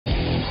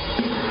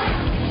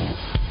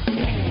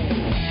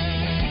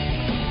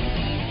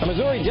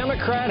Missouri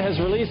Democrat has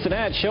released an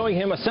ad showing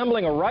him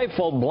assembling a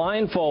rifle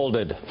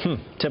blindfolded.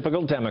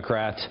 Typical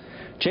Democrat.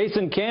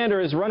 Jason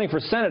Kander is running for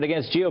Senate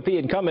against GOP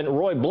incumbent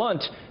Roy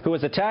Blunt, who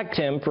has attacked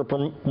him for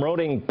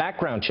promoting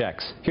background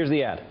checks. Here's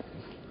the ad.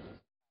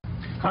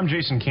 I'm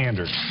Jason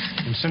Kander,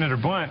 and Senator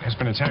Blunt has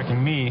been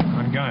attacking me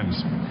on guns.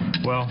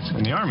 Well,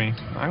 in the Army,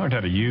 I learned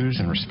how to use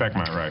and respect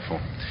my rifle.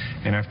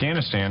 In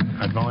Afghanistan,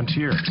 I'd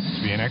volunteer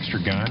to be an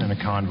extra gun in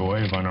a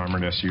convoy of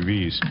unarmored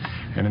SUVs.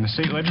 And in the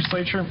state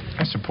legislature,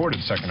 I supported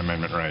Second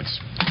Amendment rights.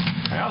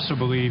 I also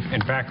believe in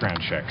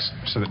background checks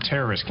so that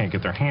terrorists can't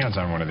get their hands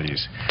on one of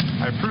these.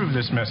 I approve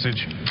this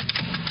message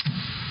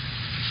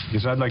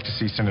because I'd like to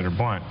see Senator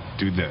Blunt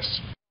do this.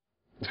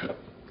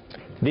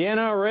 The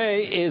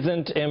NRA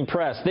isn't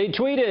impressed. They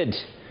tweeted,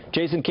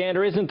 Jason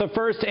Kander isn't the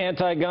first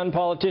anti-gun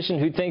politician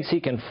who thinks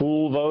he can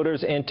fool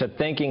voters into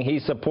thinking he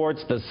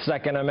supports the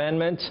Second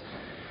Amendment.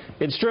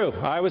 It's true.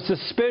 I was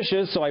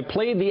suspicious, so I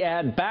played the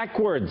ad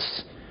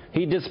backwards.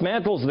 He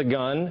dismantles the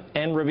gun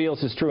and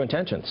reveals his true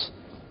intentions.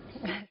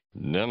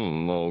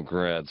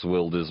 Democrats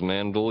will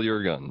dismantle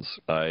your guns.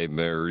 I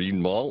buried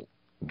malt.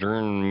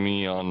 Turn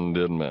me on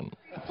dead men.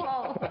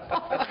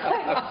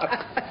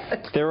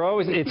 They're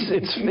always,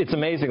 it's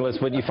amazing, Liz,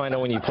 what you find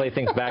out when you play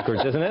things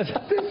backwards, isn't it?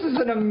 This is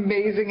an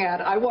amazing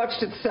ad. I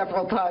watched it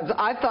several times.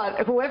 I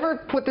thought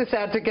whoever put this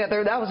ad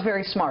together, that was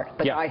very smart.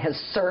 The guy has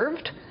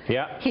served.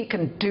 Yeah. He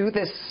can do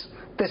this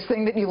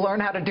thing that you learn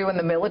how to do in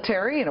the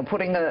military, you know,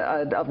 putting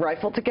a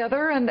rifle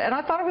together, and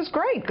I thought it was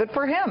great. Good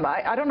for him.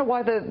 I don't know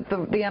why the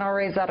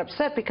NRA is that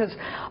upset, because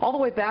all the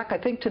way back, I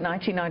think, to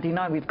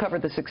 1999, we've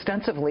covered this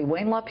extensively.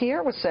 Wayne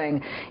LaPierre was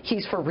saying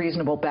he's for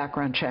reasonable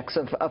background checks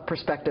of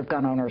prospective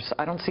gun owners.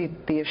 I don't see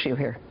the issue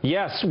here.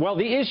 Yes. Well,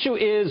 the issue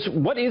is,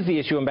 what is the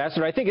issue,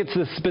 Ambassador? I think it's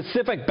the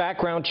specific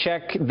background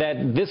check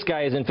that this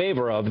guy is in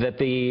favor of, that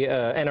the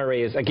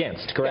NRA is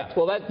against, correct?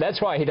 Yeah. Well,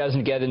 that's why he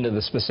doesn't get into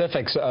the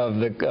specifics of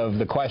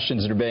the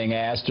questions that are being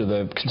asked or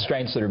the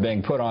constraints that are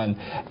being put on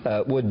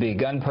would-be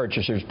gun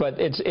purchasers. But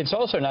it's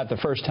also not the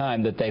first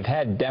time that they've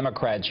had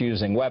Democrats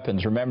using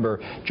weapons. Remember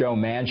Joe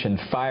Manchin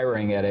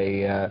firing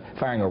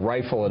a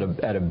rifle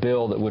at a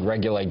bill that would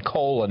regulate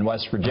coal in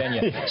West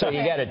Virginia. So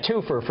you got a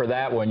twofer for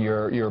that one.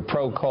 You're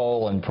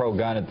pro-coal and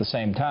pro-gun at the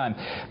same time.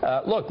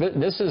 Look,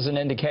 this is an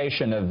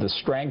indication of the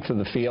strength of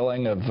the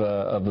feeling of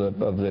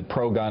the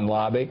pro-gun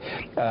lobby.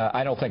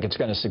 I don't think it's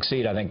going to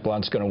succeed. I think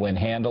Blunt's going to win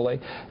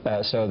handily.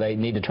 So they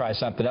need to try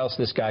something else.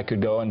 This guy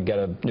could go and get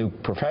a new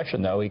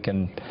profession, though. He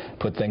can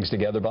put things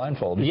together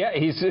blindfolded. Yeah,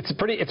 it's a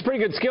pretty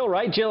good skill,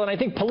 right, Jill? And I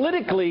think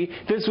politically,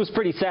 this was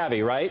pretty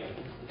savvy, right?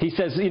 He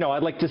says, you know,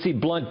 I'd like to see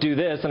Blunt do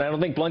this, and I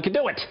don't think Blunt could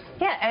do it.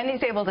 Yeah, and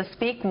he's able to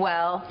speak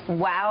well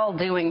while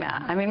doing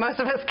that. I mean, most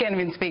of us can't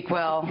even speak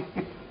well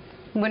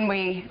when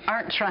we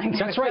aren't trying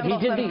to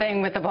assemble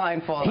something with the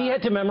blindfold. He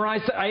had to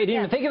memorize. I didn't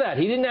even think of that.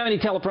 He didn't have any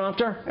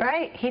teleprompter.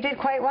 Right. He did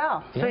quite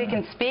well. So he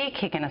can speak.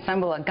 He can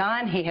assemble a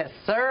gun. He has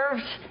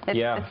served.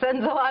 It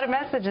sends a lot of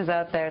messages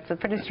out there. It's a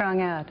pretty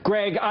strong ad.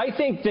 Greg, I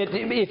think that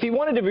if he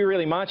wanted to be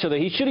really macho, though,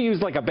 he should have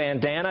used like a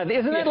bandana.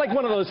 Isn't it like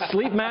one of those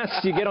sleep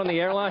masks you get on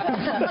the airline?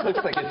 It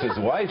looks like it's his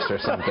wife's or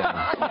something.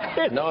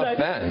 No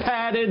offense.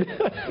 Padded.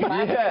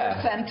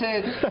 Yeah.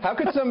 Scented. How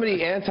could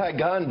somebody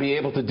anti-gun be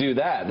able to do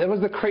that? That was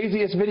the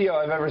craziest video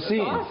I've ever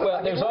seen.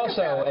 Well, there's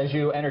also, as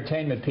you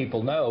entertainment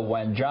people know,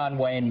 when John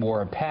Wayne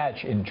wore a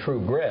patch in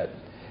True Grit,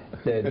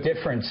 the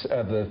difference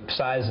of the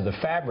size of the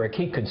fabric,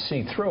 he could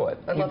see through it.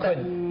 I love that.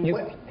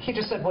 He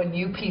just said, when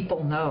you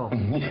people know.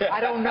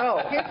 I don't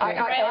know.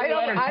 I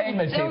don't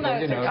entertainment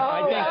people, you know.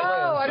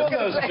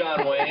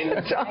 John Wayne.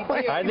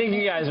 I think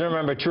you guys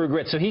remember True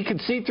Grit, so he could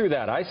see through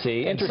that. I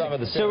see.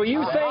 Interesting. So are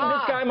you saying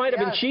this guy might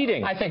have been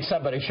cheating? I think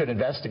somebody should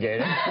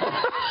investigate him.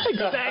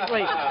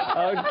 Exactly.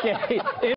 Okay.